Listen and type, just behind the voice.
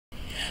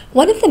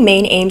One of the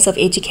main aims of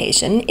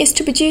education is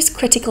to produce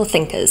critical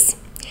thinkers,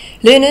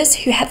 learners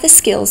who have the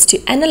skills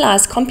to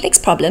analyze complex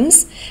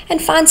problems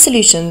and find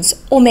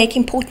solutions or make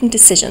important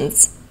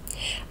decisions.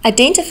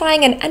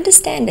 Identifying and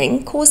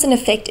understanding cause and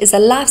effect is a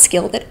life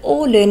skill that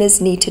all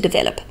learners need to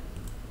develop.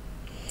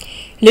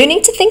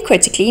 Learning to think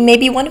critically may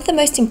be one of the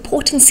most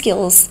important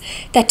skills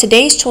that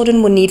today's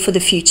children will need for the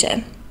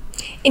future.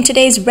 In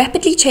today's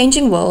rapidly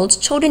changing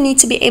world, children need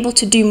to be able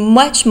to do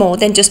much more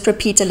than just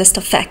repeat a list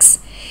of facts.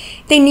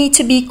 They need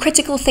to be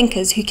critical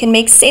thinkers who can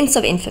make sense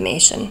of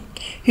information,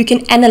 who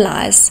can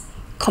analyze,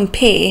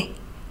 compare,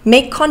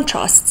 make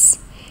contrasts,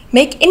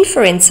 make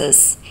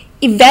inferences,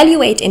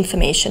 evaluate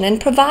information, and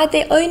provide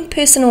their own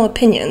personal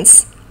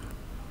opinions.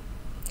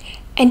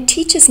 And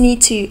teachers need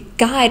to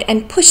guide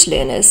and push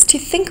learners to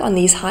think on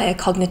these higher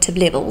cognitive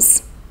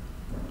levels.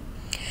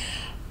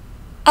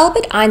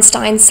 Albert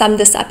Einstein summed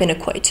this up in a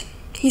quote.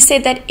 He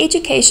said that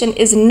education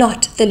is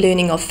not the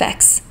learning of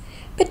facts,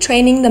 but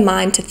training the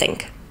mind to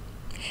think.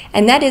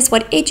 And that is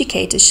what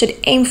educators should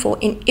aim for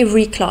in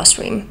every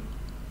classroom.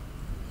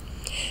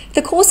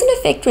 The cause and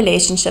effect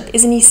relationship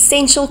is an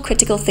essential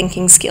critical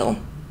thinking skill.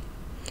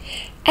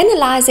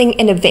 Analyzing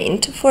an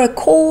event for a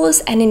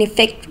cause and an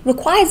effect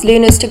requires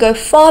learners to go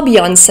far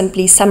beyond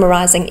simply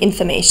summarizing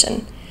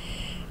information.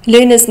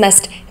 Learners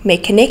must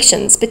make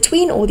connections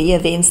between all the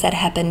events that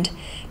happened,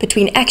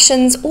 between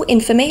actions or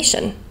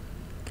information.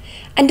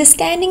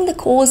 Understanding the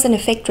cause and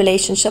effect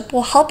relationship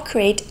will help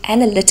create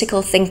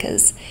analytical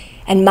thinkers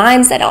and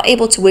minds that are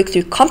able to work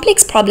through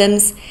complex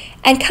problems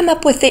and come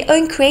up with their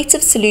own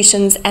creative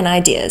solutions and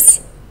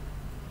ideas.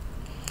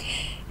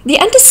 The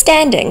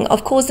understanding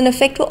of cause and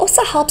effect will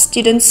also help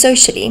students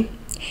socially.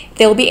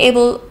 They will be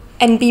able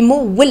and be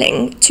more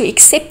willing to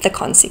accept the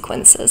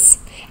consequences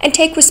and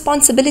take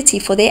responsibility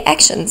for their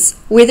actions,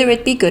 whether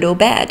it be good or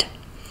bad.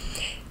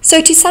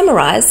 So to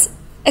summarize,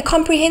 a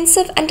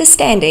comprehensive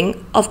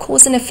understanding of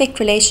cause and effect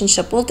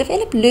relationship will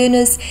develop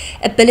learners'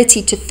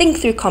 ability to think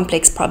through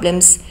complex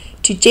problems,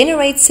 to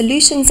generate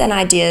solutions and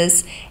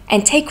ideas,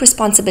 and take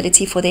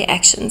responsibility for their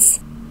actions.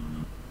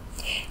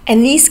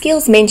 And these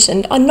skills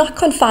mentioned are not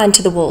confined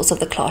to the walls of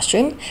the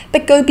classroom,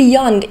 but go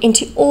beyond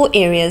into all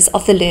areas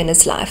of the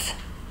learner's life.